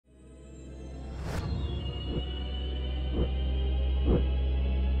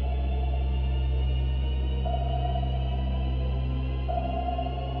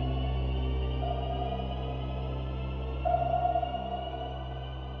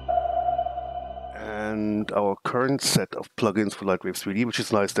And our current set of plugins for LightWave 3D, which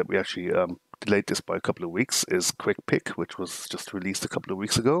is nice that we actually delayed this by a couple of weeks, is qckPck, which was just released a couple of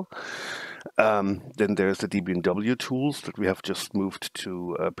weeks ago. Then there's the db&w tools that we have just moved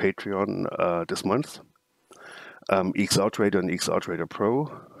to Patreon this month. exrTrader and exrTrader Pro,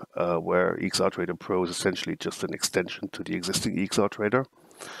 where exrTrader Pro is essentially just an extension to the existing exrTrader.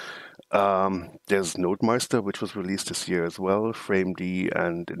 There's nodeMeister, which was released this year as well, FrameD,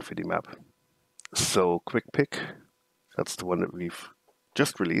 and infiniMap. So qckPck, that's the one that we've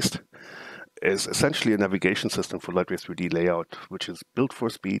just released, is essentially a navigation system for LightWave 3D layout, which is built for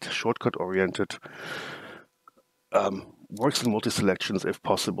speed, shortcut-oriented, works in multi-selections if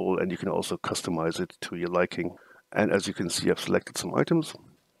possible, and you can also customize it to your liking. And as you can see, I've selected some items.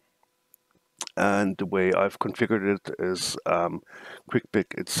 And the way I've configured it is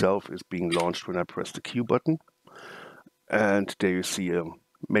qckPck itself is being launched when I press the Q button. And there you see a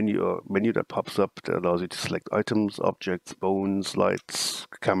menu that pops up that allows you to select items, objects, bones, lights,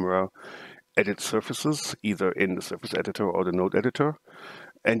 camera, edit surfaces, either in the surface editor or the node editor.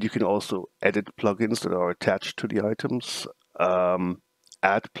 And you can also edit plugins that are attached to the items,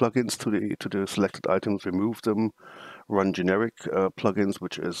 add plugins to the selected items, remove them, run generic plugins,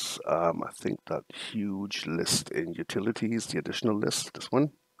 which is, I think, that huge list in utilities, the additional list, this one.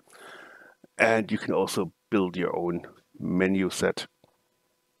 And you can also build your own menu set.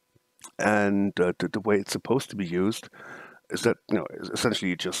 And the way it's supposed to be used is that, essentially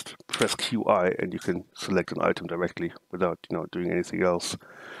you just press QI and you can select an item directly without, doing anything else.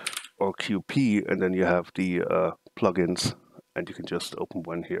 Or QP, and then you have the plugins, and you can just open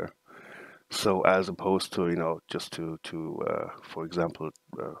one here. So as opposed to, just to for example,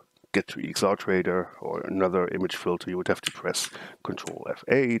 get to exrTrader or another image filter, you would have to press Control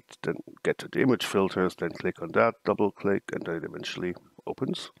F8, then get to the image filters, then click on that, double click, and then it eventually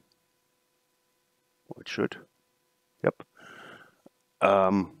opens. Or it should. Yep.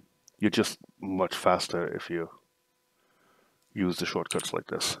 You're just much faster if you use the shortcuts like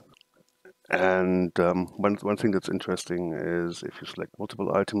this. And one thing that's interesting is if you select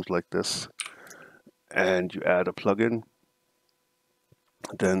multiple items like this and you add a plugin,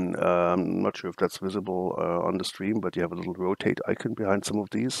 then I'm not sure if that's visible on the stream, but you have a little rotate icon behind some of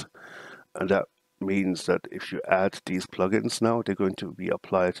these. And that means that if you add these plugins now, they're going to be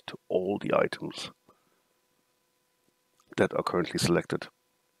applied to all the items that are currently selected.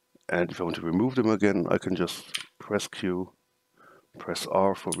 And if I want to remove them again, I can just press Q, press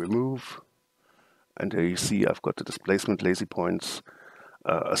R for remove. And there you see I've got the displacement lazy points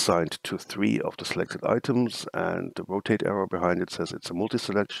assigned to 3 of the selected items, and the rotate arrow behind it says it's a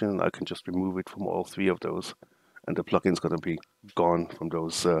multi-selection. I can just remove it from all 3 of those, and the plugin's going to be gone from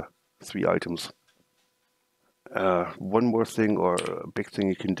those 3 items. One more thing, or a big thing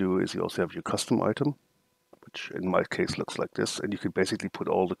you can do, is you also have your custom item, which in my case looks like this, and you can basically put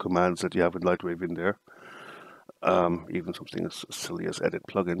all the commands that you have in LightWave in there, even something as silly as edit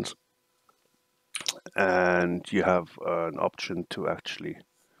plugins. And you have an option to actually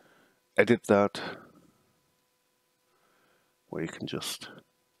edit that, where you can just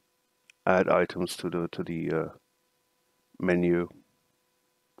add items to the menu.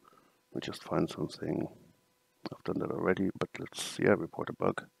 Let me just find something. I've done that already, but let's see. Report a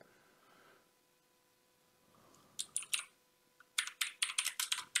bug.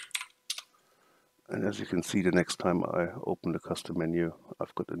 And as you can see, the next time I open the custom menu,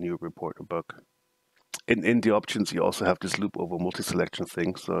 I've got a new report a bug. In the options, you also have this loop over multi-selection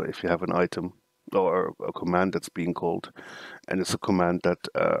thing. So if you have an item or a command that's being called, and it's a command that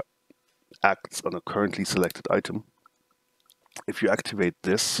acts on a currently selected item, if you activate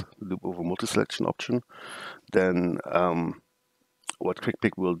this loop over multi-selection option, then what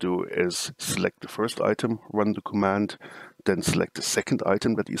qckPck will do is select the first item, run the command, then select the second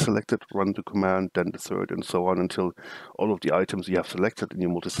item that you selected, run the command, then the third, and so on until all of the items you have selected in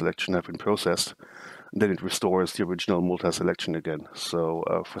your multi-selection have been processed. And then it restores the original multi-selection again. So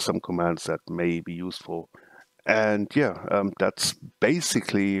for some commands that may be useful. And yeah, that's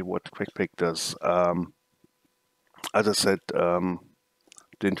basically what qckPck does. As I said,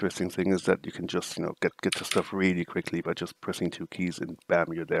 the interesting thing is that you can just, get to stuff really quickly by just pressing 2 keys and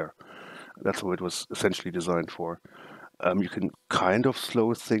bam, you're there. That's what it was essentially designed for. You can kind of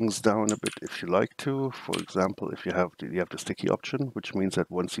slow things down a bit if you like to. For example, if you have the sticky option, which means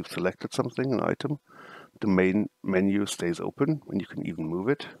that once you've selected something, an item, the main menu stays open and you can even move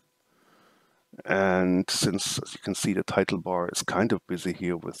it. And since, as you can see, the title bar is kind of busy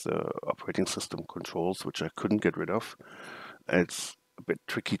here with the operating system controls, which I couldn't get rid of, and it's a bit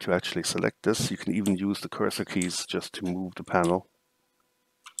tricky to actually select this. You can even use the cursor keys just to move the panel.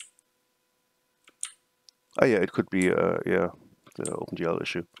 Oh yeah, it could be yeah, the OpenGL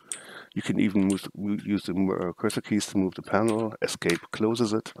issue. You can even use the cursor keys to move the panel. Escape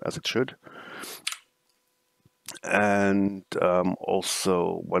closes it, as it should. And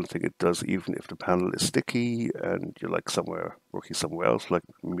also, one thing it does, even if the panel is sticky and you're like working somewhere else, like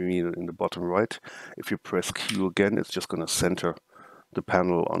me in the bottom right, if you press Q again, it's just going to center the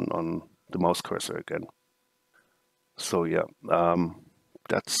panel on the mouse cursor again. So yeah,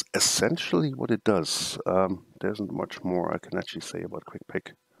 that's essentially what it does. There isn't much more I can actually say about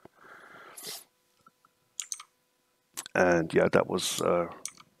qckPck. And yeah, that was,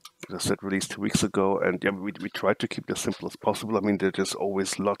 as I said, released 2 weeks ago. And yeah, we tried to keep it as simple as possible. I mean, there's just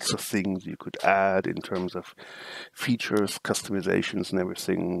always lots of things you could add in terms of features, customizations, and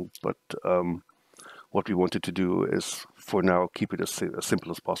everything. But what we wanted to do is, for now, keep it as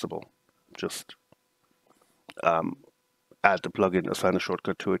simple as possible. Just add the plugin, assign a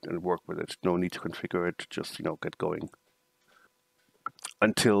shortcut to it, and work with it. No need to configure it. Just get going.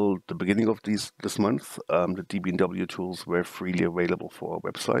 Until the beginning of this month, the db&w tools were freely available for our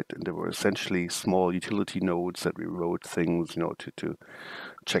website, and they were essentially small utility nodes that we wrote things, to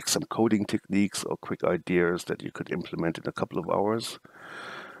check some coding techniques or quick ideas that you could implement in a couple of hours.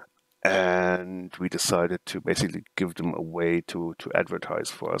 And we decided to basically give them a way to advertise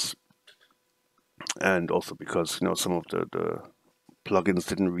for us. And also because, some of the plugins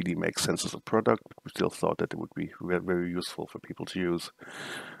didn't really make sense as a product, but we still thought that it would be very useful for people to use.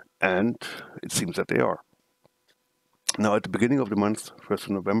 And it seems that they are. Now, at the beginning of the month, 1st of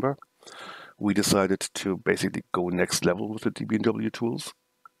November, we decided to basically go next level with the db&w tools.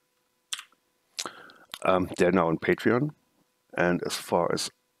 They're now on Patreon. And as far as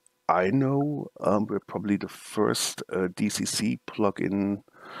I know, we're probably the first DCC plugin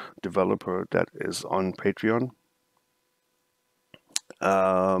developer that is on Patreon.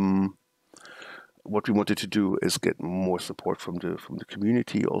 What we wanted to do is get more support from the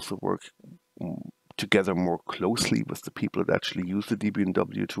community, also work together more closely with the people that actually use the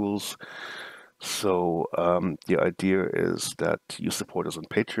db&w tools. So the idea is that you support us on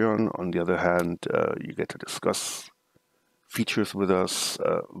Patreon. On the other hand, you get to discuss features with us,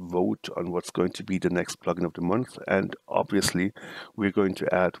 vote on what's going to be the next plugin of the month, and obviously we're going to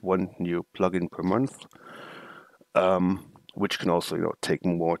add one new plugin per month, which can also take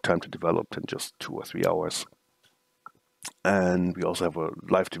more time to develop than just 2 or 3 hours. And we also have a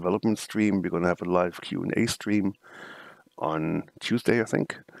live development stream. We're going to have a live Q&A stream on Tuesday, I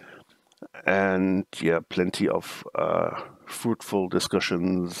think. And yeah, plenty of fruitful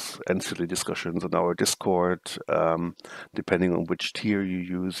discussions and silly discussions on our Discord. Depending on which tier you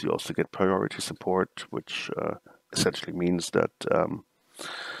use, you also get priority support, which essentially means that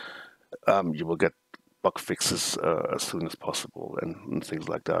you will get bug fixes as soon as possible and things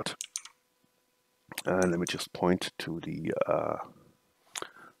like that. Let me just point to the...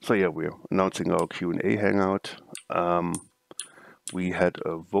 So yeah, we're announcing our Q&A hangout. We had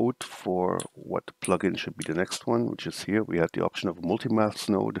a vote for what plugin should be the next one, which is here. We had the option of a multi-maths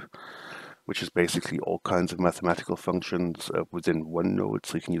node, which is basically all kinds of mathematical functions within one node.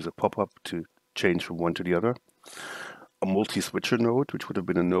 So you can use a pop-up to change from one to the other. A multi-switcher node, which would have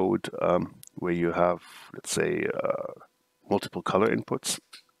been a node where you have, let's say, multiple color inputs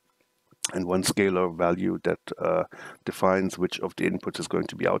and one scalar value that defines which of the inputs is going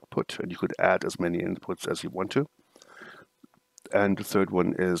to be output. And you could add as many inputs as you want to. And the third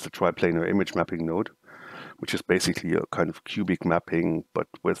one is the triplanar image mapping node, which is basically a kind of cubic mapping, but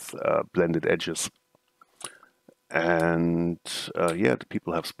with blended edges. And yeah, the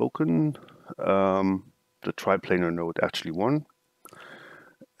people have spoken. The triplanar node actually won.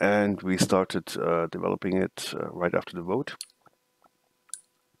 And we started developing it right after the vote.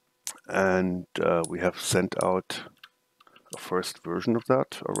 And we have sent out a first version of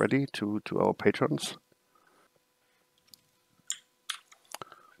that already to our patrons,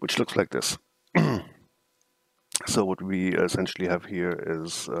 which looks like this. So what we essentially have here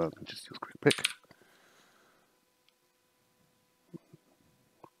is, just use qckPck.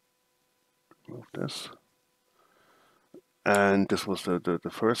 Move this. And this was the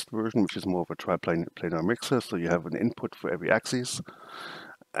first version, which is more of a triplanar mixer. So you have an input for every axis.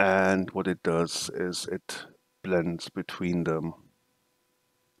 And what it does is it blends between them.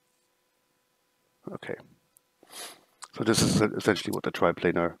 Okay. So this is essentially what the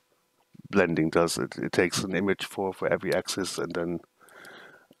triplanar blending does. It takes an image for every axis, and then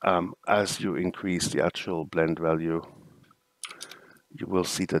as you increase the actual blend value, you will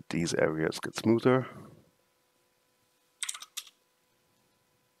see that these areas get smoother.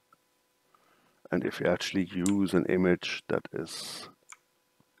 And if you actually use an image that is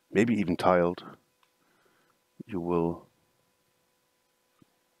maybe even tiled, you will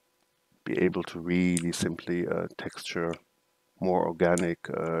be able to really simply texture more organic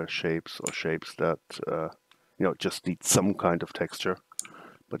shapes, or shapes that just need some kind of texture,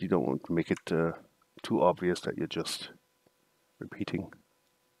 but you don't want to make it too obvious that you're just repeating.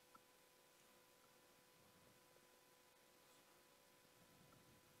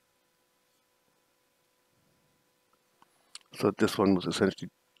 So this one was essentially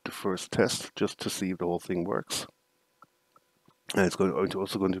the first test, just to see if the whole thing works. And it's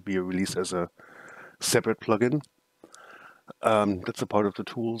also going to be released as a separate plugin. That's a part of the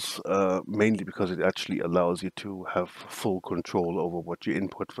tools, mainly because it actually allows you to have full control over what you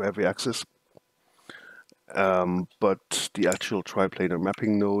input for every axis. But the actual triplanar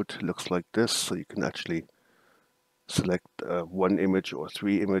mapping node looks like this, so you can actually select one image or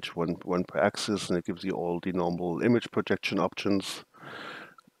three images, one per axis, and it gives you all the normal image projection options.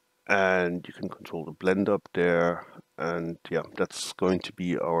 And you can control the blend up there. And yeah, that's going to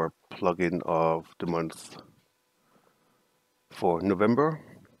be our plugin of the month for November.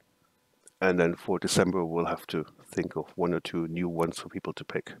 And then for December, we'll have to think of one or two new ones for people to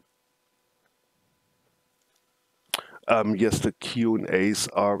pick. Yes, the Q&As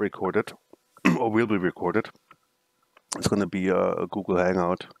are recorded, or will be recorded. It's going to be a Google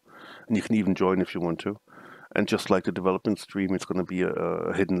Hangout, and you can even join if you want to. And just like the development stream, it's going to be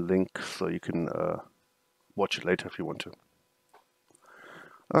a hidden link, so you can watch it later if you want to.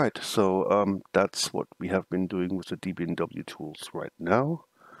 All right, so that's what we have been doing with the db&w tools right now.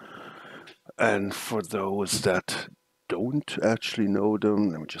 And for those that don't actually know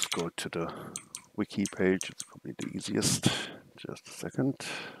them, let me just go to the wiki page. It's probably the easiest. Just a second.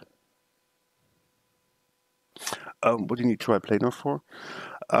 What do you need triplanar for?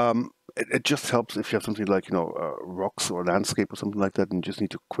 It just helps if you have something like, rocks or landscape or something like that, and you just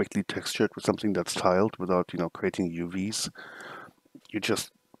need to quickly texture it with something that's tiled without, creating UVs. You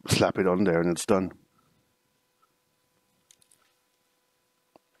just slap it on there and it's done.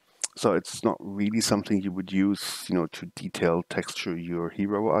 So it's not really something you would use, to detail texture your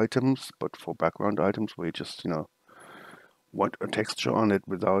hero items, but for background items where you just, want a texture on it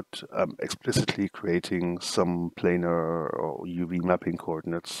without explicitly creating some planar or UV mapping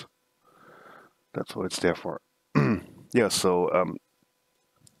coordinates. That's what it's there for. Yeah, so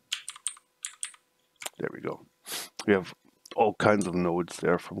there we go. We have all kinds of nodes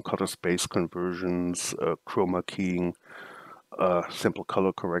there, from color space conversions, chroma keying, simple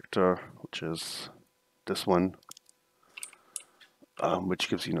color corrector, which is this one, which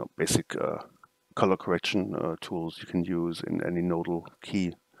gives basic color correction tools you can use in any nodal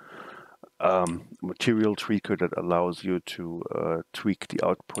key. Material tweaker that allows you to tweak the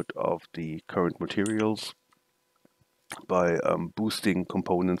output of the current materials by boosting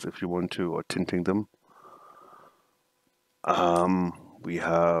components if you want to, or tinting them. We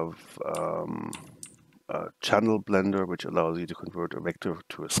have a channel blender, which allows you to convert a vector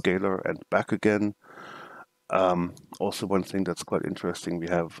to a scalar and back again. Also, one thing that's quite interesting, we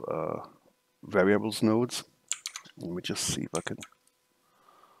have variables nodes. Let me just see if I can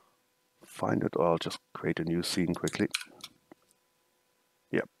find it, or I'll just create a new scene quickly.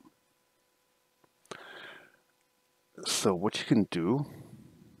 Yep. So what you can do,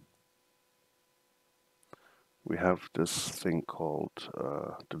 we have this thing called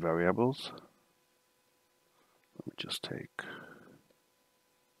the variables. Let me just take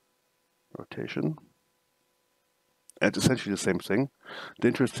rotation. And it's essentially the same thing. The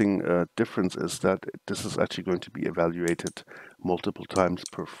interesting difference is that this is actually going to be evaluated multiple times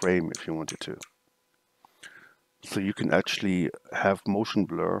per frame if you wanted to. So you can actually have motion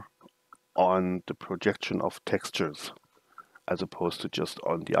blur on the projection of textures, as opposed to just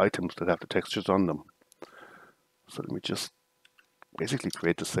on the items that have the textures on them. So let me just basically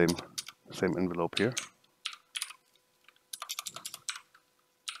create the same envelope here.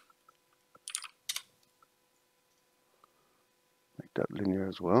 Make that linear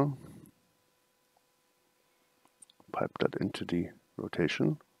as well. Pipe that into the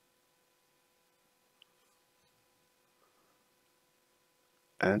rotation.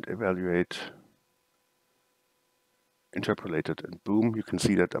 And evaluate, interpolate it, and boom, you can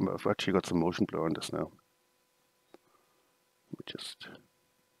see that I've actually got some motion blur on this now.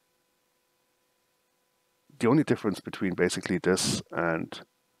 The only difference between basically this and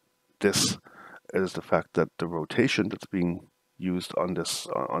this is the fact that the rotation that's being used on this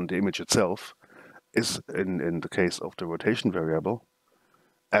on the image itself is, in the case of the rotation variable,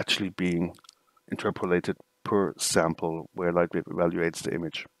 actually being interpolated per sample where LightWave evaluates the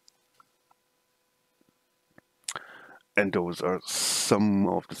image. And those are some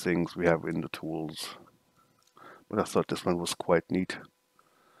of the things we have in the tools. but I thought this one was quite neat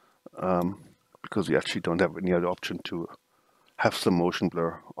because you actually don't have any other option to have some motion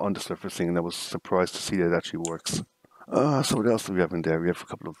blur on the surfacing, and I was surprised to see that it actually works. So what else do we have in there? We have a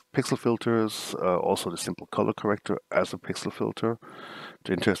couple of pixel filters, also the simple color corrector as a pixel filter.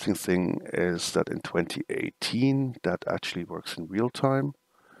 The interesting thing is that in 2018, that actually works in real time.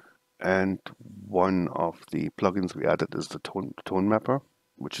 And one of the plugins we added is the tone mapper,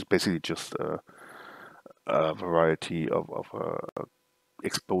 which is basically just a variety of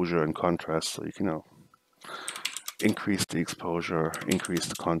exposure and contrast. So you can increase the exposure, increase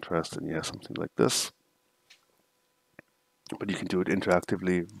the contrast, and yeah, something like this. But you can do it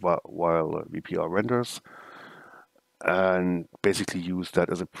interactively while VPR renders, and basically use that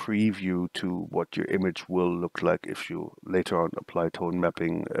as a preview to what your image will look like if you later on apply tone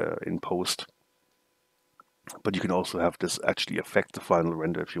mapping in post. But you can also have this actually affect the final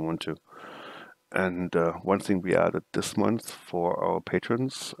render if you want to. And one thing we added this month for our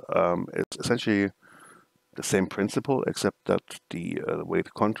patrons is essentially the same principle, except that the way the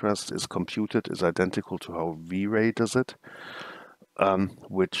contrast is computed is identical to how V-Ray does it,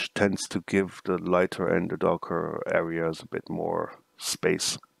 which tends to give the lighter and the darker areas a bit more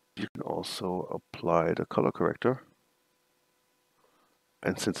space. You can also apply the color corrector.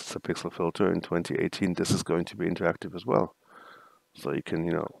 And since it's a pixel filter in 2018, this is going to be interactive as well. So you can,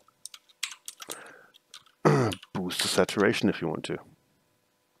 boost the saturation if you want to.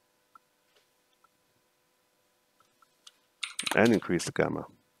 And increase the gamma.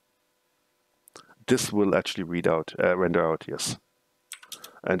 This will actually render out, yes.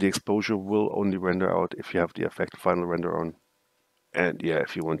 And the exposure will only render out if you have the effect final render on. And yeah,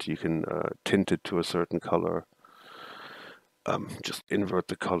 if you want to, you can tint it to a certain color. Just invert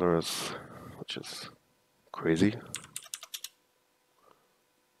the colors, which is crazy.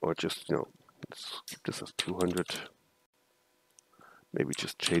 Or just, let's keep this as 200. Maybe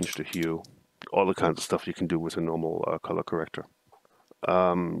just change the hue. All the kinds of stuff you can do with a normal color corrector.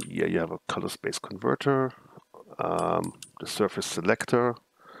 Yeah, you have a color space converter. The surface selector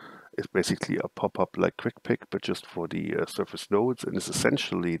is basically a pop-up like qckPck, but just for the surface nodes, and is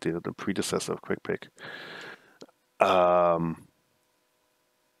essentially the predecessor of qckPck. And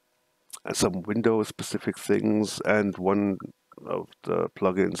some Windows-specific things, and one of the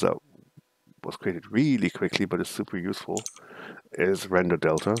plugins that was created really quickly, but is super useful, is Render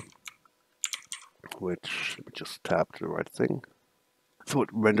Delta, which, let me just tap the right thing. So what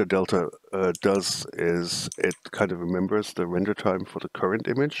Render Delta does is it kind of remembers the render time for the current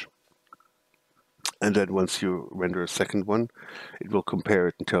image. And then once you render a second one, it will compare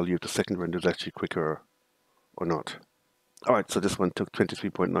it and tell you if the second render is actually quicker or not. All right, so this one took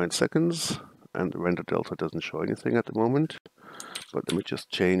 23.9 seconds, and the render delta doesn't show anything at the moment. But let me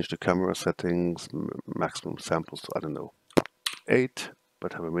just change the camera settings, maximum samples to, I don't know, 8,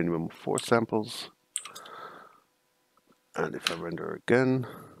 but have a minimum of 4 samples. And if I render again,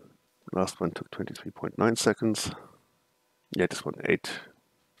 last one took 23.9 seconds. Yeah, this one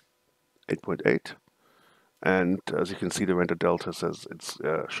 8.8. And as you can see, the render delta says it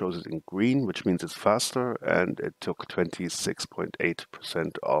shows it in green, which means it's faster, and it took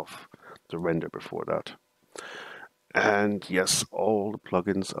 26.8% of the render before that. And yes, all the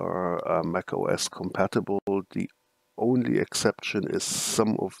plugins are macOS compatible. The only exception is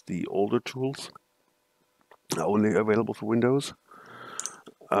some of the older tools are only available for Windows.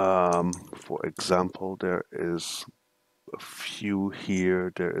 For example, there is a few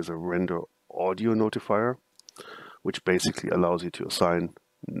here. There is a render audio notifier, which basically allows you to assign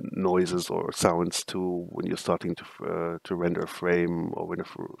noises or sounds to when you're starting to render a frame, or when a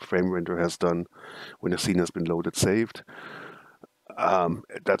frame render has done, when a scene has been loaded, saved.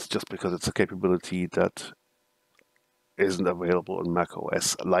 That's just because it's a capability that isn't available on Mac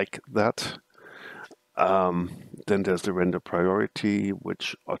OS like that. Then there's the render priority,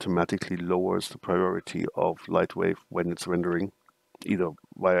 which automatically lowers the priority of LightWave when it's rendering, either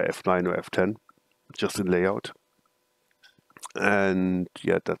via F9 or F10, just in layout. And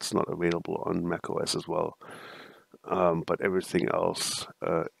yeah, that's not available on macOS as well. But everything else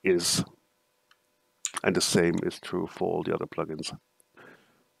is. And the same is true for all the other plugins.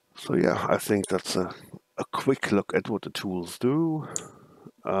 So yeah, I think that's a quick look at what the tools do.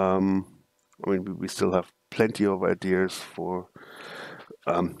 I mean, we still have plenty of ideas for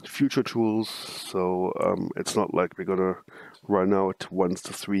future tools, so it's not like we're gonna run out once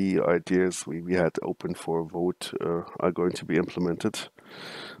the 3 ideas we had open for a vote are going to be implemented,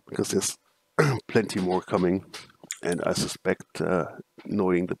 because there's plenty more coming, and I suspect,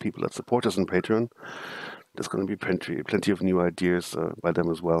 knowing the people that support us on Patreon, there's going to be plenty of new ideas by them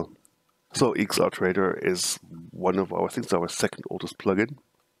as well. So exrTrader is one of our, I think it's our second oldest plugin.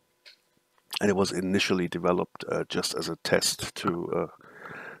 And it was initially developed just as a test to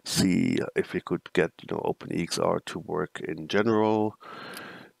see if we could get OpenEXR to work in general,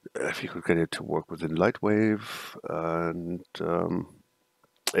 if you could get it to work within LightWave, and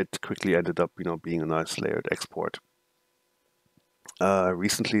it quickly ended up being a nice layered export.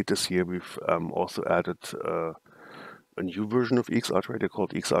 Recently this year we've also added a new version of exrTrader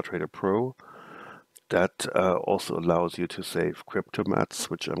called exrTrader Pro that also allows you to save cryptomats,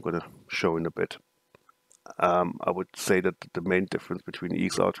 which I'm going to show in a bit. I would say that the main difference between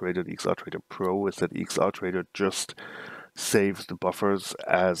exrTrader and exrTrader Pro is that exrTrader just saves the buffers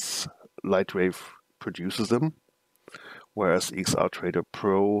as LightWave produces them, whereas exrTrader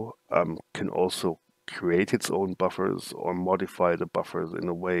Pro can also create its own buffers or modify the buffers in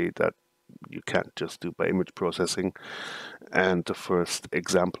a way that you can't just do by image processing. And the first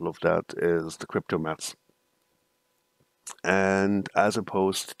example of that is the cryptomats. And as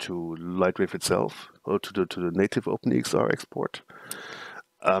opposed to LightWave itself, or to the native OpenEXR export,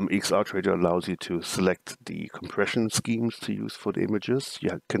 exrTrader allows you to select the compression schemes to use for the images.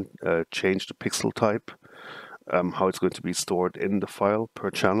 You can change the pixel type, how it's going to be stored in the file per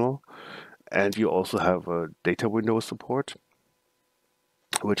channel. And you also have a data window support,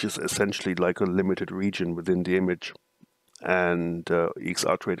 which is essentially like a limited region within the image. And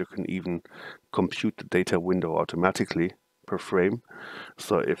exrTrader can even compute the data window automatically per frame.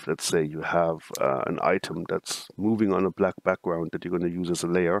 So if, let's say, you have an item that's moving on a black background that you're going to use as a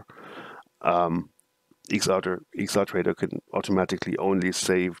layer, exrTrader can automatically only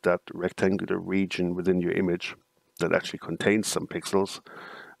save that rectangular region within your image that actually contains some pixels,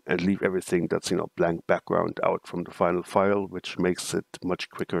 and leave everything that's blank background out from the final file, which makes it much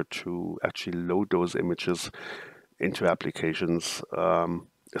quicker to actually load those images into applications,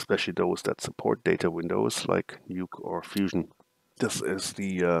 especially those that support data windows like LWUG or Fusion. This is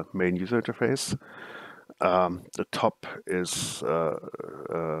the main user interface. The top is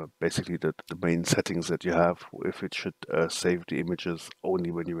basically the main settings that you have. If it should save the images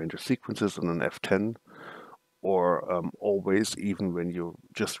only when you render sequences on an F10, or always, even when you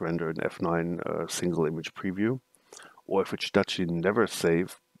just render an F9 single image preview, or if it should actually never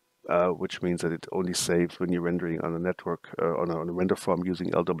save, which means that it only saves when you're rendering on a network, on a render farm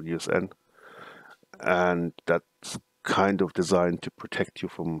using LWSN. And that's kind of designed to protect you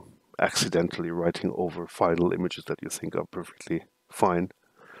from accidentally writing over final images that you think are perfectly fine,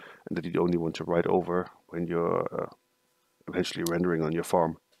 and that you only want to write over when you're eventually rendering on your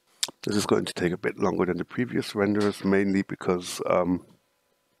farm. This is going to take a bit longer than the previous renders, mainly because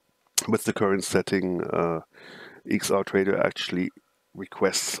with the current setting, exrTrader actually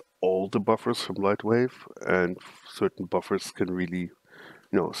requests all the buffers from LightWave, and certain buffers can really,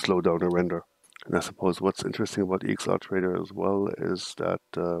 slow down a render. And I suppose what's interesting about exrTrader as well is that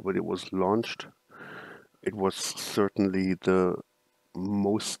when it was launched, it was certainly the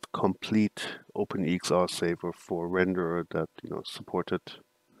most complete OpenEXR saver for renderer that supported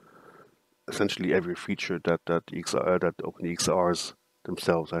essentially every feature that OpenEXRs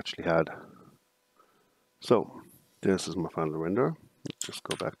themselves actually had. So this is my final render. Let's just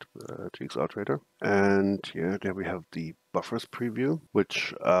go back to exrTrader, and yeah, there we have the buffers preview,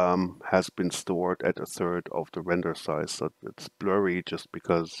 which has been stored at a third of the render size. So it's blurry just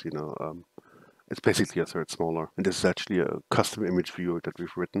because it's basically a third smaller. And this is actually a custom image viewer that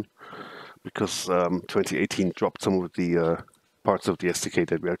we've written, because 2018 dropped some of the parts of the SDK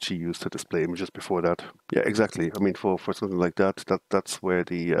that we actually used to display images before that. Yeah, exactly. I mean, for something like that's where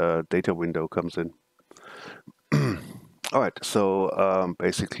the data window comes in. All right, so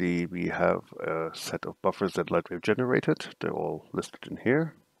basically we have a set of buffers that LightWave generated. They're all listed in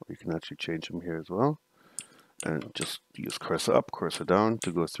here. You can actually change them here as well. And just use cursor up, cursor down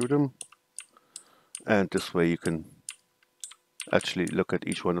to go through them. And this way you can actually look at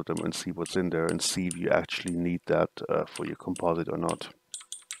each one of them and see what's in there and see if you actually need that for your composite or not.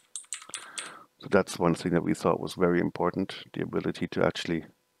 So that's one thing that we thought was very important, the ability to actually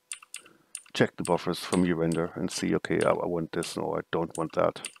check the buffers from your render and see, okay, I want this or I don't want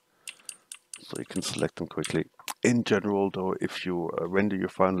that. So you can select them quickly. In general, though, if you render your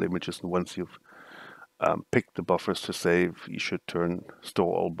final images and once you've picked the buffers to save, you should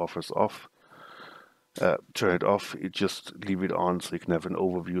store all buffers off. Turn it off, you just leave it on so you can have an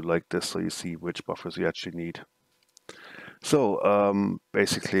overview like this so you see which buffers you actually need. So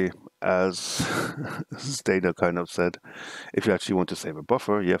basically, as Dana kind of said, if you actually want to save a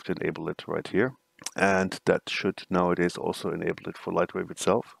buffer, you have to enable it right here. And that should nowadays also enable it for LightWave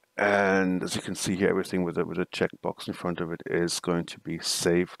itself. And as you can see here, everything with a checkbox in front of it is going to be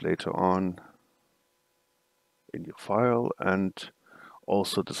saved later on in your file, and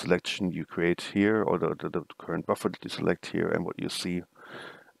also the selection you create here, or the current buffer that you select here, and what you see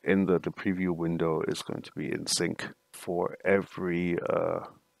in the preview window is going to be in sync. For every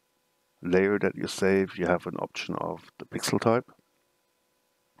layer that you save, you have an option of the pixel type.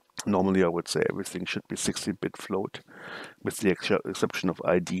 Normally, I would say everything should be 16-bit float, with the exception of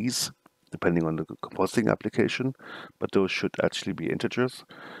IDs, depending on the compositing application, but those should actually be integers.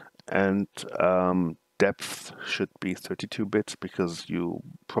 And depth should be 32-bit, because you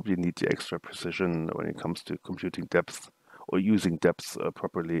probably need the extra precision when it comes to computing depth or using depth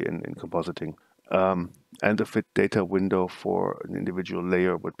properly in compositing. And the fit data window for an individual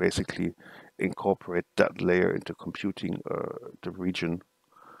layer would basically incorporate that layer into computing the region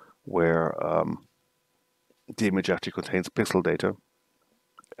where the image actually contains pixel data,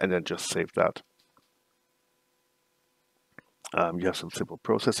 and then just save that. You have some simple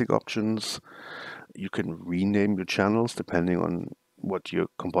processing options. You can rename your channels depending on what your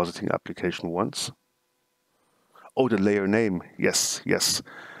compositing application wants. Oh, the layer name. Yes.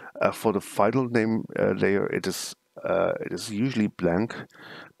 For the final name layer, it is usually blank,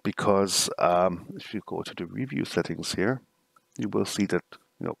 because if you go to the review settings here, you will see that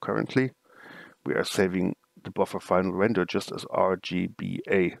currently we are saving the buffer final render just as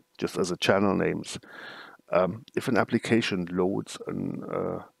RGBA, just as a channel names. If an application loads an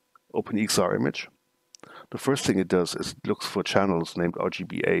OpenEXR image, the first thing it does is it looks for channels named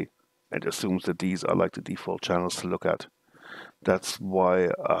RGBA and assumes that these are like the default channels to look at. That's why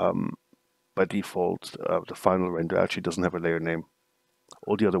by default the final render actually doesn't have a layer name.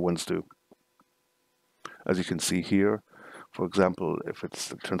 All the other ones do. As you can see here, for example, if it's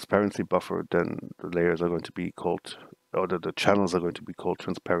the transparency buffer, then the layers are going to be called, or the channels are going to be called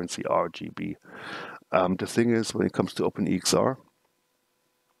transparency RGB. The thing is, when it comes to OpenEXR,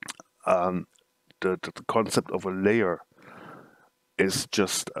 the concept of a layer is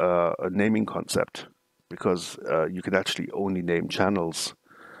just a naming concept, because you can actually only name channels.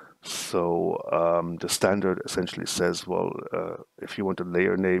 So the standard essentially says, well, if you want a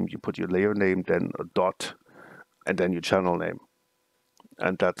layer name, you put your layer name, then a dot, and then your channel name.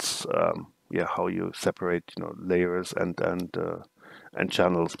 And that's how you separate layers and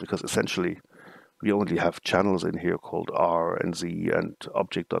channels, because essentially we only have channels in here called R and Z and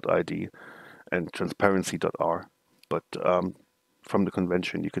object.id and transparency.r. But from the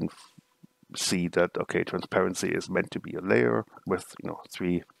convention, you can see that, okay, transparency is meant to be a layer with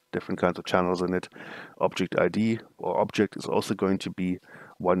 3 different kinds of channels in it. Object ID or object is also going to be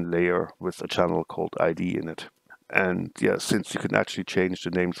one layer with a channel called ID in it. And yeah, since you can actually change the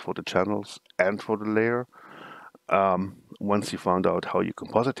names for the channels and for the layer, once you found out how your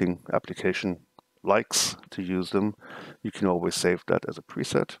compositing application likes to use them, you can always save that as a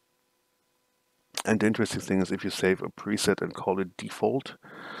preset. And the interesting thing is, if you save a preset and call it default,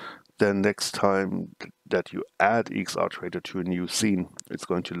 then next time that you add exrTrader to a new scene, it's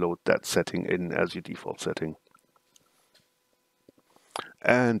going to load that setting in as your default setting.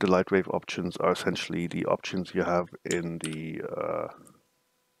 And the LightWave options are essentially the options you have in the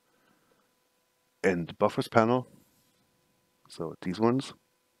buffers panel. So these ones.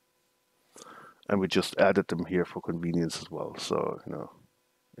 And we just added them here for convenience as well. So,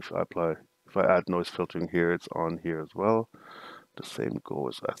 if I add noise filtering here, it's on here as well. The same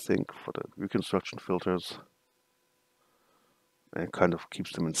goes, I think, for the reconstruction filters. And it kind of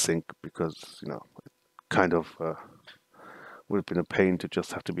keeps them in sync, because, it kind of would have been a pain to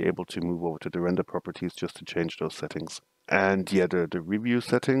just have to be able to move over to the render properties just to change those settings. And yeah, the review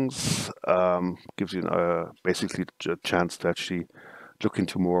settings gives you basically a chance to actually look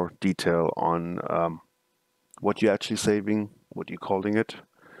into more detail on what you're actually saving, what you're calling it.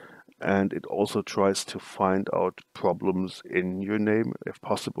 And it also tries to find out problems in your name, if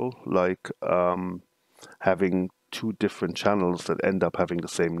possible, like having 2 different channels that end up having the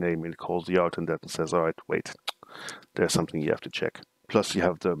same name. It calls you out on that and says, all right, wait, there's something you have to check. Plus you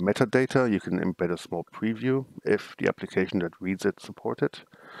have the metadata. You can embed a small preview if the application that reads it supports it.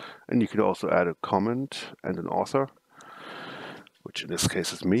 And you can also add a comment and an author, which in this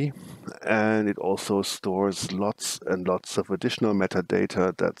case is me. And it also stores lots and lots of additional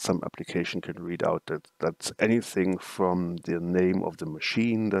metadata that some application can read out. That's anything from the name of the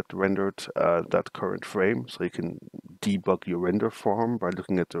machine that rendered that current frame. So you can debug your render form by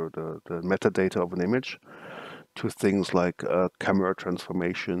looking at the metadata of an image, to things like camera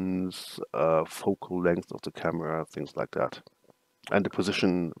transformations, focal length of the camera, things like that. and the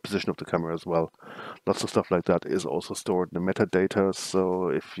position of the camera as well. Lots of stuff like that is also stored in the metadata. So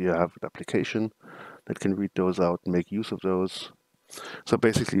if you have an application that can read those out and make use of those. So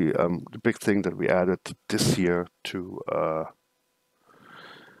basically, the big thing that we added this year to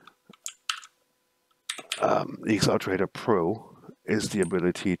exrTrader Pro is the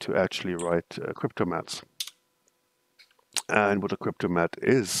ability to actually write cryptomats. And what a cryptomat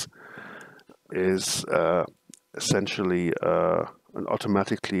is essentially an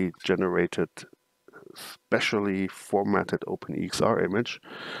automatically generated, specially formatted OpenEXR image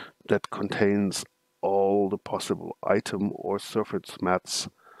that contains all the possible item or surface mats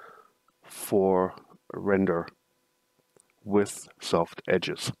for render with soft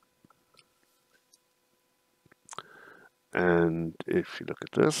edges. And if you look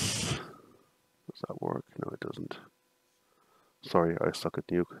at this, does that work? No, it doesn't. Sorry, I suck at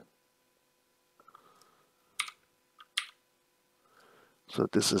Nuke. So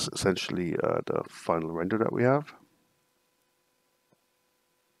this is essentially the final render that we have.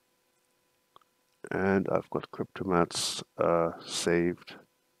 And I've got cryptomats saved.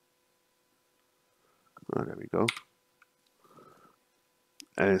 Oh, there we go.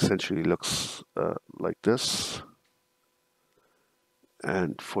 And it essentially looks like this.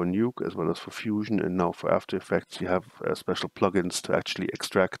 And for Nuke, as well as for Fusion, and now for After Effects, you have special plugins to actually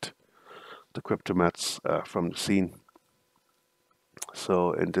extract the cryptomats from the scene.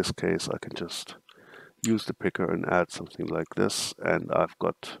 So in this case, I can just use the picker and add something like this, and I've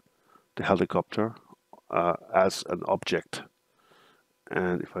got the helicopter as an object.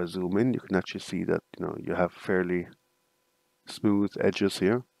 And if I zoom in, you can actually see that you have fairly smooth edges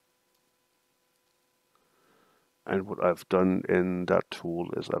here. And what I've done in that tool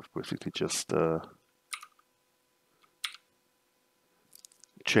is I've basically just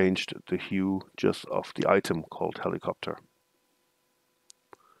changed the hue just of the item called helicopter.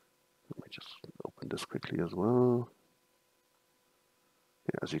 Let me just open this quickly as well.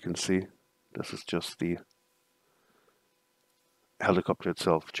 Yeah, as you can see, this is just the helicopter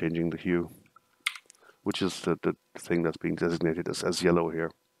itself changing the hue, which is the thing that's being designated as yellow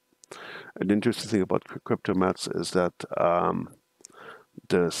here. An interesting thing about cryptomats is that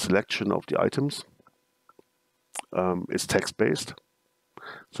the selection of the items is text-based.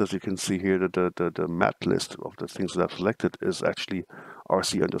 So as you can see here, the mat list of the things that I've selected is actually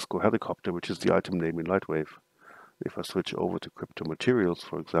RC_helicopter, which is the item name in LightWave. If I switch over to crypto materials,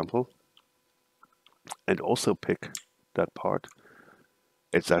 for example, and also pick that part,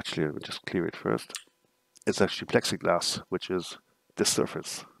 it's actually, let me just clear it first, it's actually plexiglass, which is this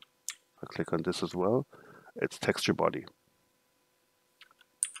surface. I click on this as well, it's texture body.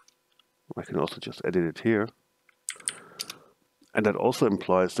 I can also just edit it here. And that also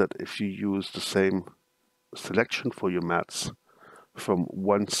implies that if you use the same selection for your mats from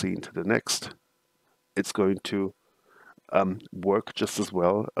one scene to the next, it's going to work just as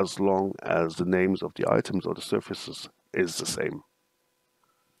well as long as the names of the items or the surfaces is the same.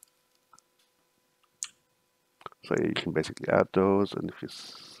 So you can basically add those, and if you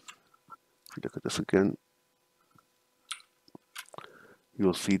look at this again,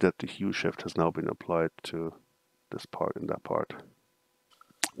 you'll see that the hue shift has now been applied to this part and that part.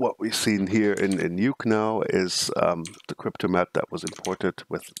 What we've seen here in Nuke now is the cryptomat that was imported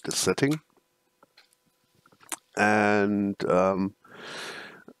with this setting. And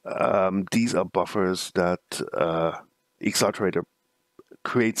these are buffers that exrTrader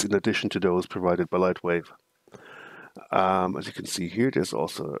creates in addition to those provided by LightWave. As you can see here, there's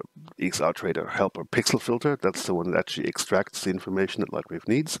also exrTrader helper pixel filter. That's the one that actually extracts the information that LightWave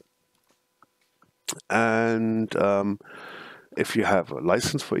needs. And if you have a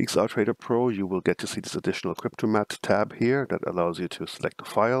license for exrTrader Pro, you will get to see this additional cryptomat tab here that allows you to select a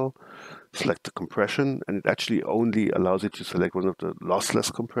file, select the compression, and it actually only allows you to select one of the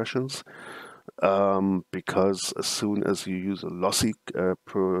lossless compressions, because as soon as you use a lossy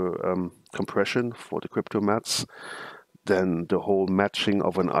compression for the cryptomats, then the whole matching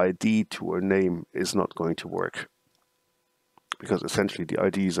of an ID to a name is not going to work, because essentially the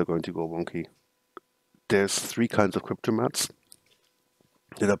IDs are going to go wonky. There's three kinds of cryptomats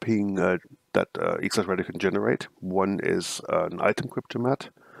that are being that exrTrader can generate. One is an item cryptomat,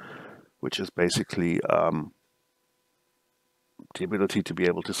 which is basically the ability to be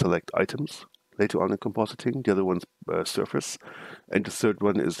able to select items later on in compositing. The other one's surface, and the third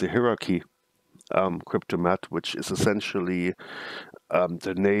one is the hierarchy cryptomat, which is essentially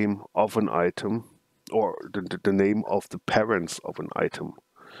the name of an item, or the name of the parents of an item.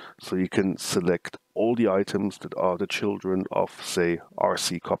 So you can select all the items that are the children of, say,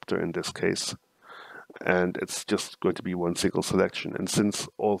 RC Copter in this case, and it's just going to be one single selection. And since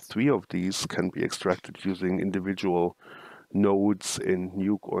all three of these can be extracted using individual nodes in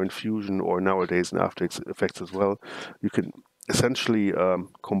Nuke or in Fusion, or nowadays in After Effects as well, you can essentially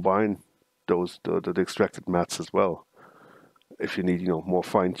combine the extracted mats as well. If you need, more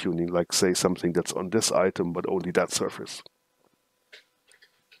fine tuning, like say something that's on this item but only that surface.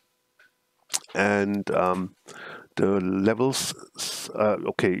 And the levels,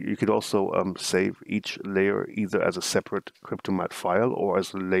 okay, you could also save each layer either as a separate cryptomat file or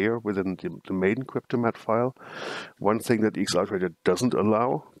as a layer within the main cryptomat file. One thing that exrTrader doesn't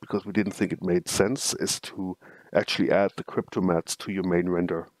allow, because we didn't think it made sense, is to actually add the cryptomats to your main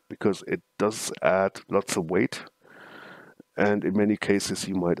render, because it does add lots of weight. And in many cases,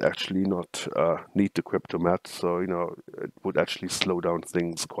 you might actually not need the cryptomat, so it would actually slow down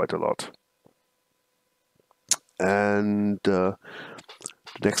things quite a lot. And the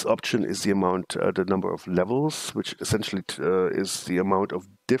next option is the amount, the number of levels, which essentially is the amount of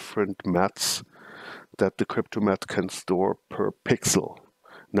different mats that the cryptomat can store per pixel.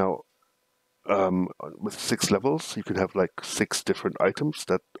 Now, with 6 levels, you can have like 6 different items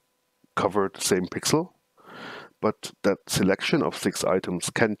that cover the same pixel. But that selection of 6 items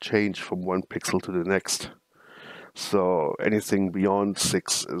can change from one pixel to the next. So anything beyond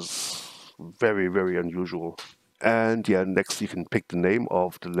 6 is very, very unusual. And yeah, next you can pick the name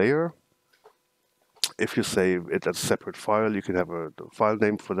of the layer. If you save it as a separate file, you can have a file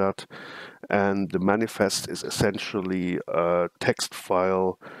name for that. And the manifest is essentially a text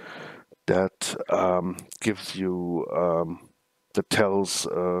file that gives you, that tells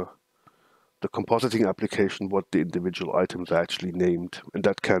the compositing application what the individual items are actually named. And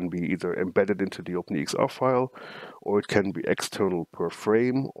that can be either embedded into the OpenEXR file, or it can be external per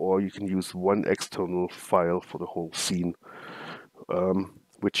frame, or you can use one external file for the whole scene,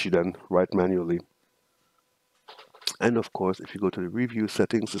 which you then write manually. And of course, if you go to the review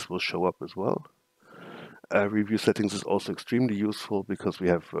settings, this will show up as well. Review settings is also extremely useful because we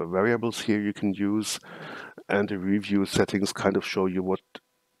have variables here you can use, and the review settings kind of show you what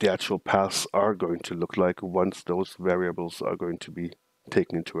the actual paths are going to look like once those variables are going to be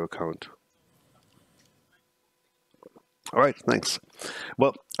taken into account. All right, thanks.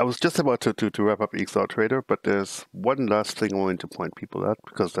 Well, I was just about to wrap up exrTrader, but there's one last thing I wanted to point people at,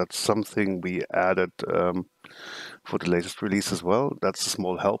 because that's something we added for the latest release as well. That's a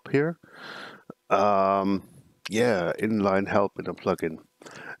small help here. Yeah, inline help in a plugin.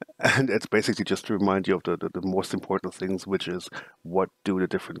 And it's basically just to remind you of the most important things, which is what do the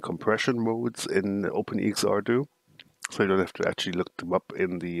different compression modes in OpenEXR do. So you don't have to actually look them up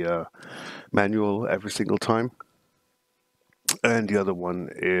in the manual every single time. And the other one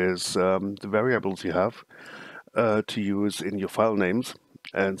is the variables you have to use in your file names.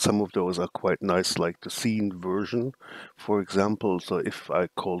 And some of those are quite nice, like the scene version, for example. So if I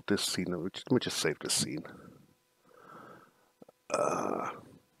call this scene, let me just save this scene.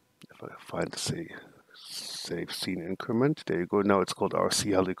 If I find the save scene increment, there you go. Now it's called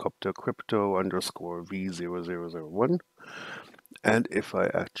RC helicopter crypto underscore V0001. And if I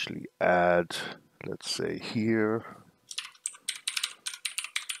actually add, let's say here,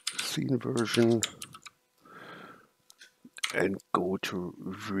 scene version, and go to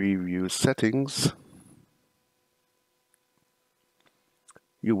review settings,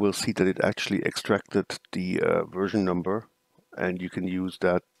 you will see that it actually extracted the version number, and you can use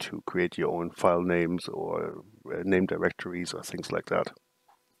that to create your own file names or name directories or things like that.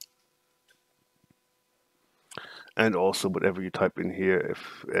 And also, whatever you type in here,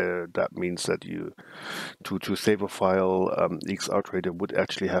 if that means that you, to save a file, exrTrader would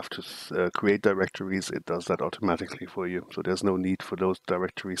actually have to create directories. It does that automatically for you. So there's no need for those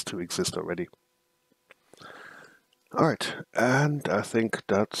directories to exist already. All right, and I think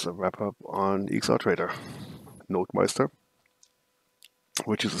that's a wrap up on exrTrader. nodeMeister,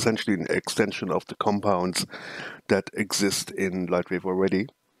 which is essentially an extension of the compounds that exist in LightWave already.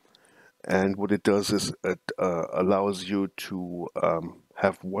 And what it does is it allows you to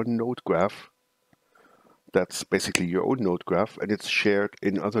have one node graph that's basically your own node graph, and it's shared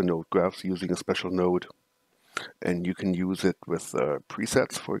in other node graphs using a special node. And you can use it with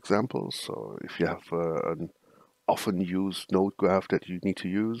presets, for example. So if you have an often used node graph that you need to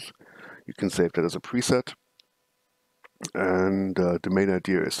use, you can save that as a preset. And the main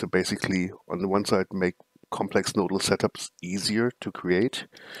idea is to basically, on the one side, make complex nodal setups easier to create,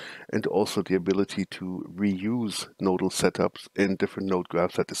 and also the ability to reuse nodal setups in different node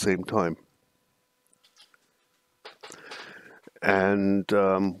graphs at the same time. And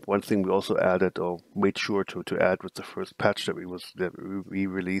one thing we also added, or made sure to add with the first patch that we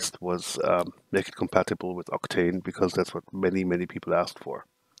released, was make it compatible with Octane, because that's what many people asked for.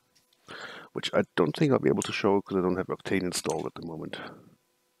 Which I don't think I'll be able to show because I don't have Octane installed at the moment.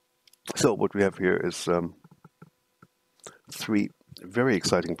 So what we have here is 3 very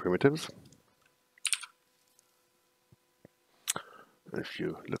exciting primitives. If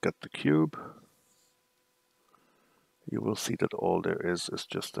you look at the cube, you will see that all there is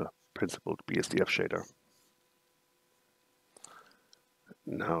just a principled BSDF shader.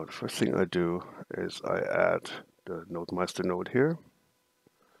 Now, the first thing I do is I add the nodeMeister node here,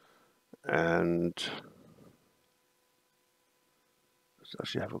 and does it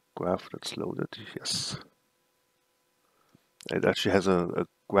actually have a graph that's loaded? Yes. It actually has a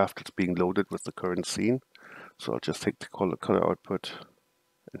graph that's being loaded with the current scene. So I'll just take the color output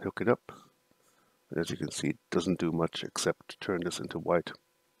and hook it up. And as you can see, it doesn't do much except turn this into white.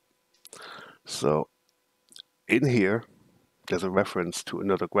 So in here, there's a reference to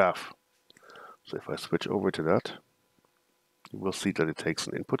another graph. So if I switch over to that, you will see that it takes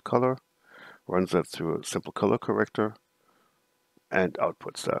an input color, runs that through a simple color corrector, and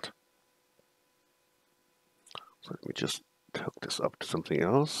outputs that. So let me just hook this up to something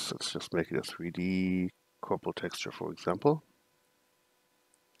else. Let's just make it a 3D crumple texture, for example.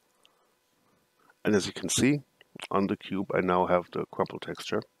 And as you can see, on the cube, I now have the crumple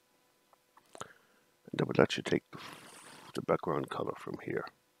texture. And that would let you take the background color from here.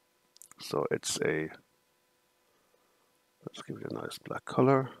 So it's let's give it a nice black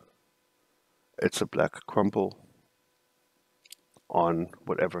color. It's a black crumple on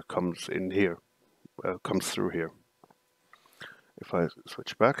whatever comes in here, comes through here. If I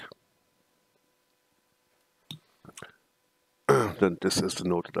switch back, then this is the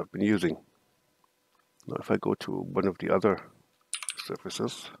node that I've been using. Now if I go to one of the other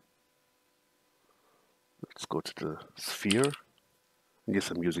surfaces, let's go to the sphere. And yes,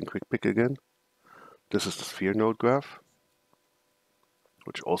 I'm using qckPck again. This is the sphere node graph,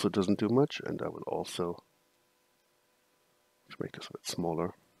 which also doesn't do much, and I will also make this a bit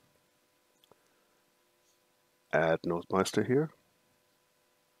smaller. Add nodeMeister here.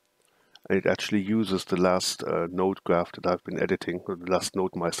 And it actually uses the last node graph that I've been editing, or the last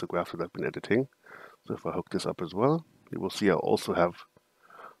nodeMeister graph that I've been editing. So if I hook this up as well, you will see I also have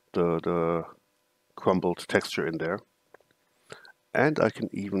the crumbled texture in there. And I can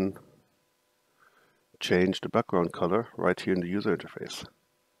even change the background color right here in the user interface.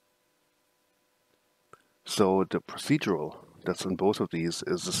 So the procedural that's in both of these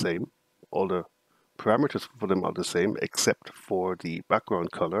is the same. All the parameters for them are the same, except for the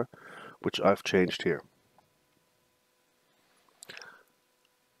background color, which I've changed here.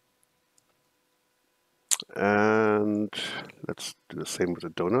 And let's do the same with the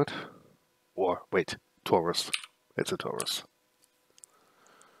donut. Or wait, torus. It's a torus.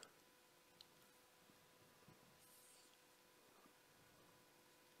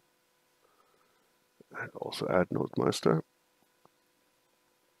 And also add nodeMeister.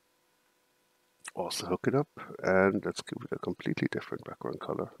 Also hook it up, and let's give it a completely different background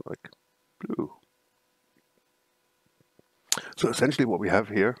color, like blue. So essentially what we have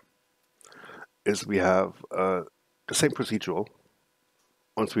here is we have the same procedural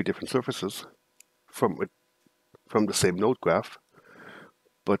on 3 different surfaces from the same node graph,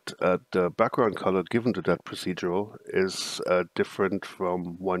 but the background color given to that procedural is different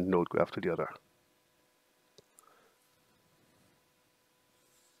from one node graph to the other.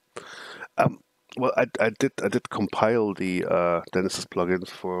 Well, I did compile the Genesis plugins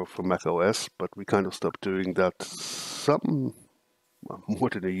for Mac OS, but we kind of stopped doing that more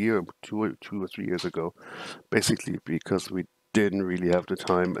than a year, 2 or 3 years ago, basically because we didn't really have the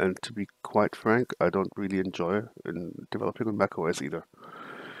time, and to be quite frank, I don't really enjoy developing on Mac OS either.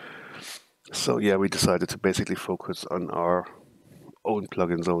 So yeah, we decided to basically focus on our own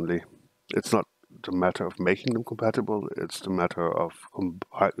plugins only. It's not the matter of making them compatible, it's the matter of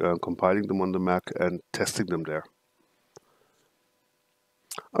compiling them on the Mac and testing them there.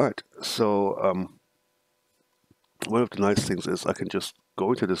 Alright, so one of the nice things is I can just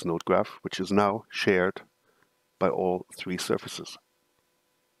go into this node graph, which is now shared by all 3 surfaces.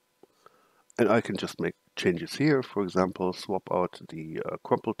 And I can just make changes here. For example, swap out the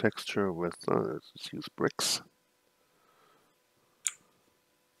crumple texture with, let's use bricks.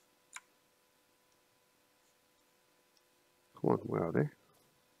 Come on, where are they?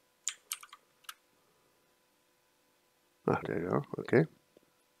 Ah, there you are, okay.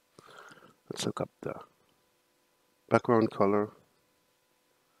 Let's hook up the background color.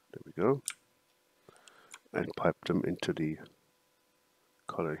 There we go. And pipe them into the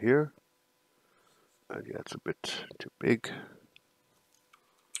color here. And yeah, it's a bit too big.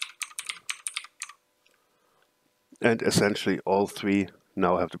 And essentially all three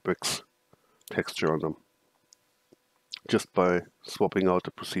now have the bricks texture on them, just by swapping out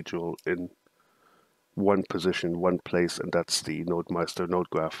the procedural in one position, one place, and that's the nodeMeister node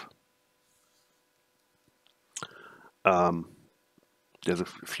graph. There's a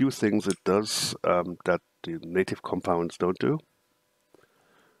few things it does that the native compounds don't do.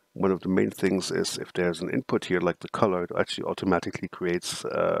 One of the main things is if there's an input here, like the color, it actually automatically creates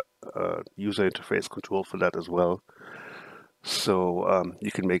a user interface control for that as well. So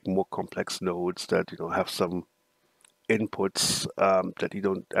you can make more complex nodes that have some inputs that you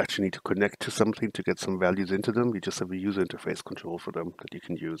don't actually need to connect to something to get some values into them. You just have a user interface control for them that you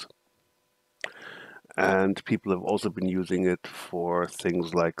can use. And people have also been using it for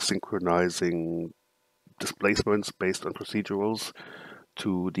things like synchronizing displacements based on procedurals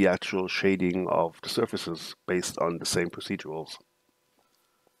to the actual shading of the surfaces based on the same procedurals.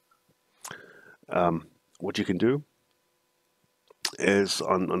 What you can do is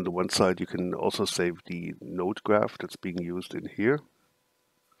on the one side, you can also save the node graph that's being used in here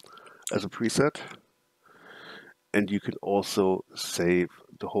as a preset. And you can also save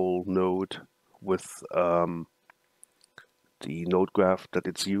the whole node with the node graph that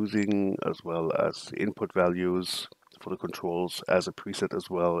it's using, as well as the input values for the controls as a preset as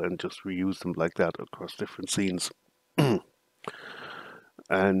well, and just reuse them like that across different scenes.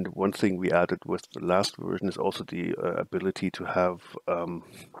 And one thing we added with the last version is also the ability to have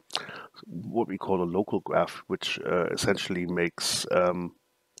what we call a local graph, which essentially makes the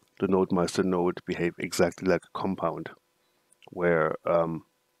nodeMeister node behave exactly like a compound, where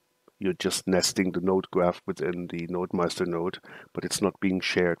you're just nesting the node graph within the nodeMeister node, but it's not being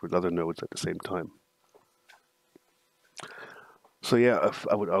shared with other nodes at the same time. So yeah,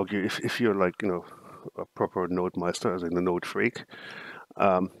 I would argue if you're like, a proper nodeMeister, as in a node freak,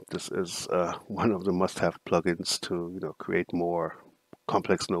 this is one of the must-have plugins to, create more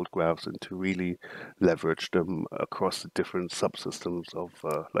complex node graphs and to really leverage them across the different subsystems of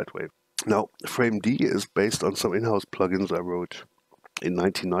LightWave. Now, FrameD is based on some in-house plugins I wrote in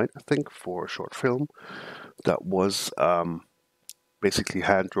 '99, I think, for a short film that was basically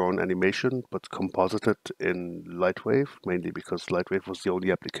hand-drawn animation, but composited in LightWave, mainly because LightWave was the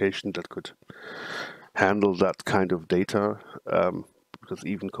only application that could handle that kind of data, because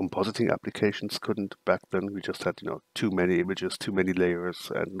even compositing applications couldn't back then. We just had, too many images, too many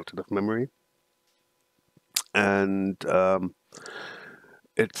layers, and not enough memory. And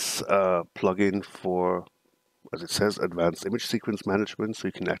it's a plugin for, as it says, advanced image sequence management, so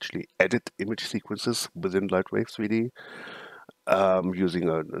you can actually edit image sequences within LightWave 3D using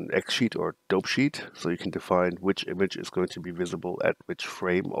an X sheet or dope sheet. So you can define which image is going to be visible at which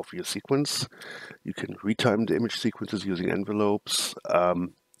frame of your sequence. You can retime the image sequences using envelopes.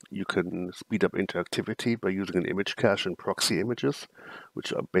 You can speed up interactivity by using an image cache and proxy images,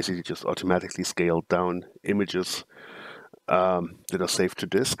 which are basically just automatically scaled down images that are saved to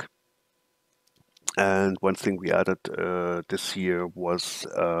disk. And one thing we added this year was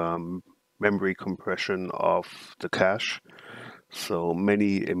memory compression of the cache. So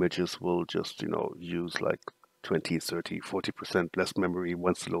many images will just, use like 20, 30, 40% less memory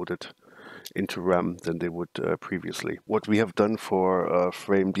once loaded into RAM than they would previously. What we have done for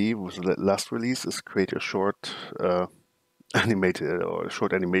FrameD was the last release is create a short animated or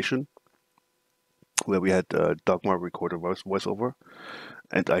short animation where we had Dogma record a voiceover,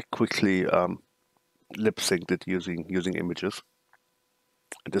 and I quickly lip synced it using images.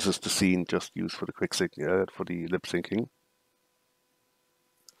 And this is the scene just used for the quick sync for the lip syncing.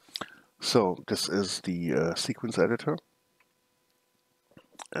 So this is the sequence editor,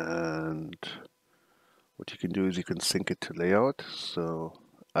 and what you can do is you can sync it to layout. So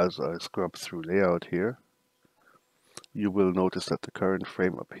as I scrub through layout here, you will notice that the current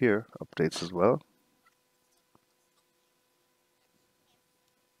frame up here updates as well.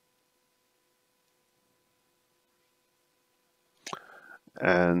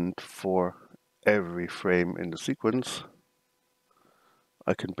 And for every frame in the sequence,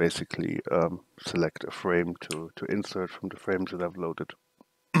 I can basically select a frame to insert from the frames that I've loaded.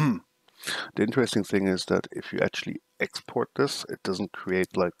 The interesting thing is that if you actually export this, it doesn't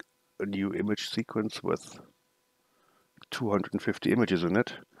create like a new image sequence with 250 images in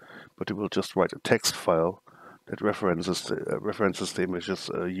it, but it will just write a text file that references the images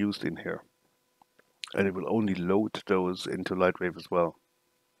used in here. And it will only load those into LightWave as well.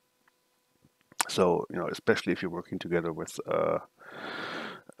 So, especially if you're working together with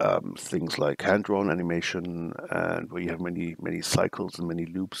things like hand-drawn animation, and where you have many cycles and many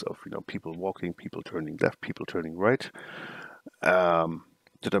loops of people walking, people turning left, people turning right,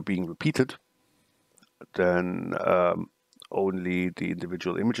 that are being repeated, then only the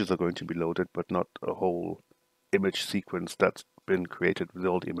individual images are going to be loaded, but not a whole image sequence that's been created with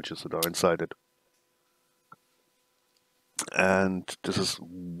all the images that are inside it. And this is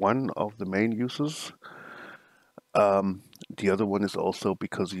one of the main uses. The other one is also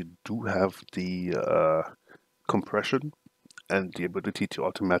because you do have the compression and the ability to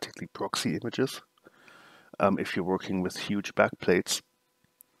automatically proxy images. If you're working with huge backplates,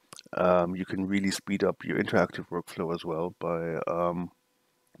 you can really speed up your interactive workflow as well by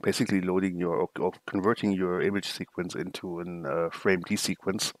basically loading or converting your image sequence into a framed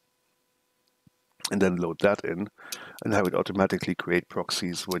sequence, and then load that in and have it automatically create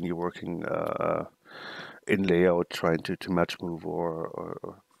proxies when you're working in layout, trying to match move or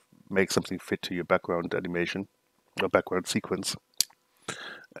make something fit to your background animation or background sequence.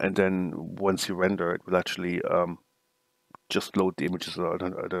 And then once you render, it will actually just load the images at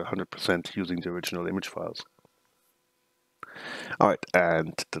 100% using the original image files. All right,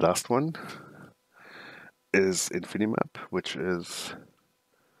 and the last one is infiniMap, which is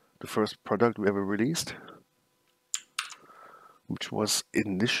the first product we ever released, which was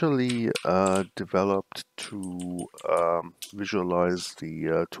initially developed to visualize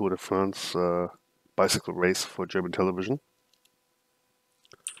the Tour de France bicycle race for German television,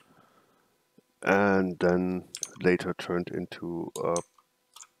 and then later turned into a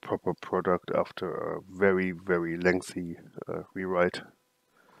proper product after a very, very lengthy rewrite,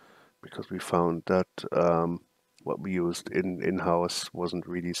 because we found that what we used in-house wasn't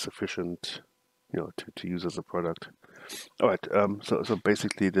really sufficient, to use as a product. All right, so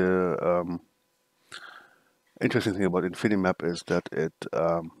basically the interesting thing about infiniMap is that it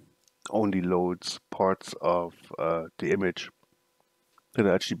only loads parts of the image that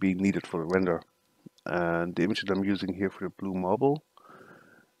are actually being needed for the render. And the image that I'm using here for the blue marble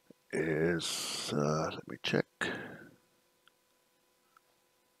is, let me check.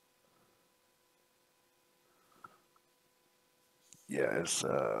 Yeah, it's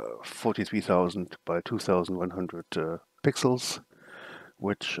 43,000 by 2,100 pixels,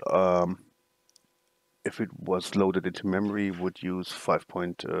 which if it was loaded into memory would use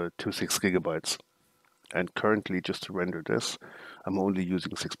 5.26 gigabytes. And currently, just to render this, I'm only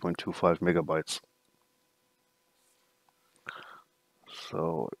using 6.25 megabytes.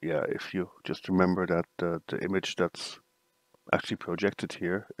 So yeah, if you just remember that the image that's actually projected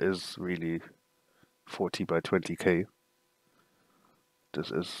here is really 40 by 20K.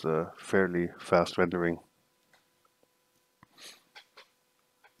 This is fairly fast rendering.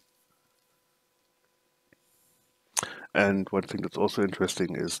 And one thing that's also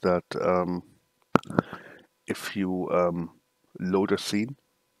interesting is that if you load a scene,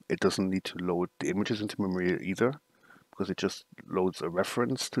 it doesn't need to load the images into memory either, because it just loads a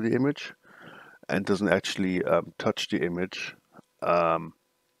reference to the image and doesn't actually touch the image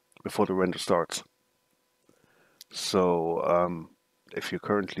before the render starts. So if you're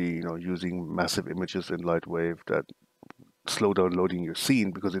currently using massive images in LightWave that slow down loading your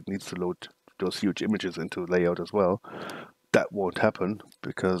scene because it needs to load those huge images into layout as well, that won't happen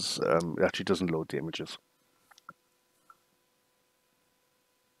because it actually doesn't load the images.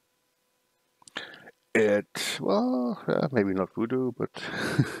 Maybe not voodoo, but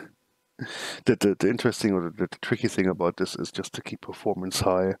the interesting or the tricky thing about this is just to keep performance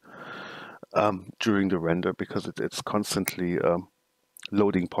high during the render, because it's constantly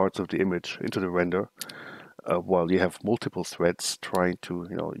loading parts of the image into the render while you have multiple threads trying to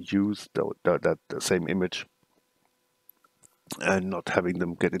use that same image and not having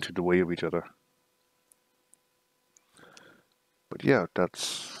them get into the way of each other. But yeah,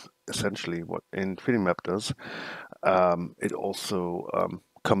 that's essentially what infiniMap does. It also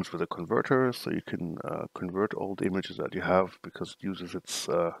comes with a converter, so you can convert all the images that you have, because it uses its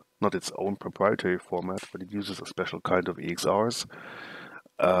not its own proprietary format, but it uses a special kind of EXRs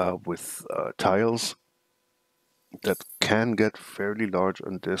with tiles that can get fairly large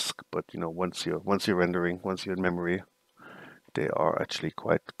on disk, but once you're rendering, once you're in memory, they are actually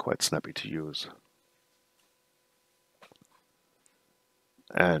quite snappy to use.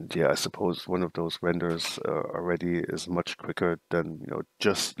 And yeah, I suppose one of those renders already is much quicker than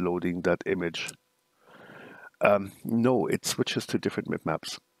just loading that image. No, it switches to different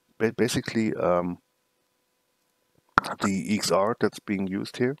bitmaps. Basically, the EXR that's being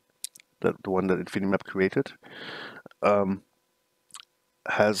used here, the one that infiniMap created,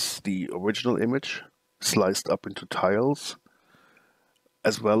 has the original image sliced up into tiles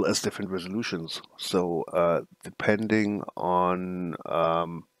as well as different resolutions. So depending on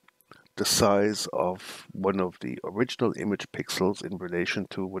the size of one of the original image pixels in relation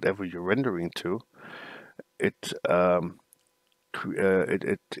to whatever you're rendering to, it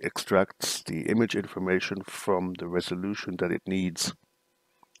extracts the image information from the resolution that it needs.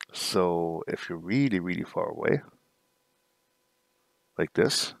 So if you're really, really far away, like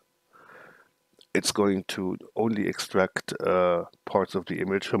this, it's going to only extract parts of the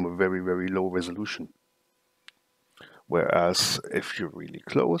image from a very, very low resolution. Whereas if you're really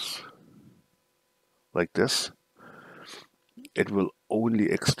close, like this, it will only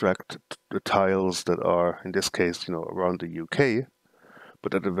extract the tiles that are, in this case, around the UK,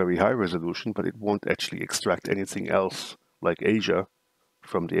 but at a very high resolution, but it won't actually extract anything else like Asia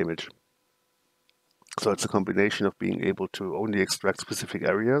from the image. So it's a combination of being able to only extract specific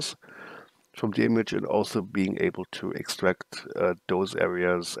areas from the image and also being able to extract those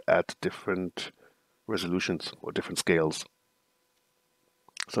areas at different resolutions or different scales.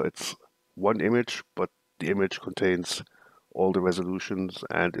 So it's one image, but the image contains all the resolutions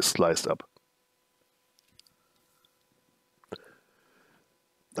and is sliced up.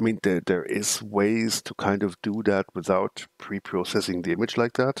 I mean, there is ways to kind of do that without pre-processing the image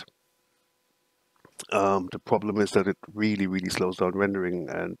like that. The problem is that it really, really slows down rendering,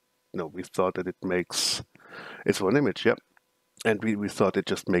 and we thought that it's one image, yeah, and we thought it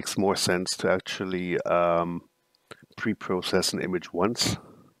just makes more sense to actually pre-process an image once,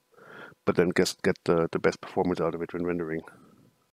 but then get the best performance out of it when rendering.